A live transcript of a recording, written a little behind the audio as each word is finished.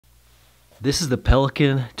This is the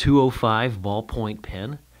Pelikan 205 Ballpoint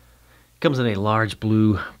pen. It comes in a large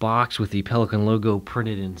blue box with the Pelikan logo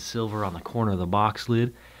printed in silver on the corner of the box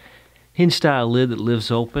lid. Hinge style lid that lifts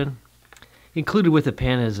open. Included with the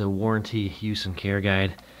pen is a warranty, use and care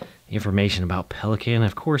guide. Information about Pelikan.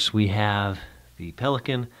 Of course, we have the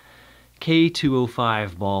Pelikan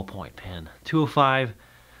K205 Ballpoint pen. 205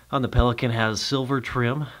 on the Pelikan has silver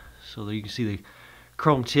trim, so that you can see the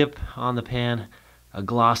chrome tip on the pen, a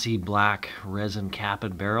glossy black resin cap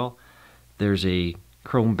and barrel. There's a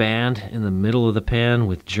chrome band in the middle of the pen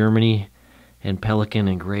with Germany and Pelikan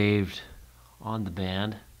engraved on the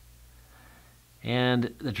band,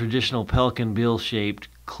 and the traditional Pelikan bill-shaped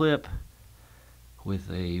clip with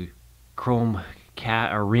a chrome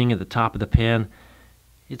ring at the top of the pen.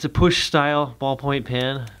 It's a push-style ballpoint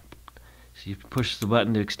pen, so you push the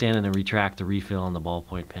button to extend and then retract the refill on the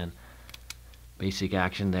ballpoint pen. Basic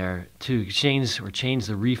action there. To change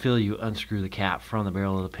the refill, you unscrew the cap from the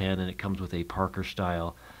barrel of the pen, and it comes with a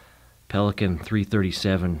Parker-style Pelikan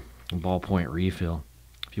 337 ballpoint refill.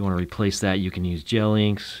 If you want to replace that, you can use gel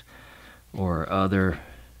inks or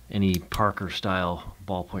any Parker-style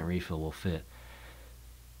ballpoint refill will fit.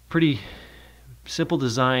 Pretty simple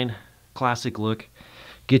design, classic look.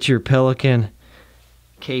 Get your Pelikan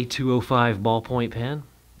K205 ballpoint pen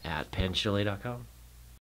at penchalet.com.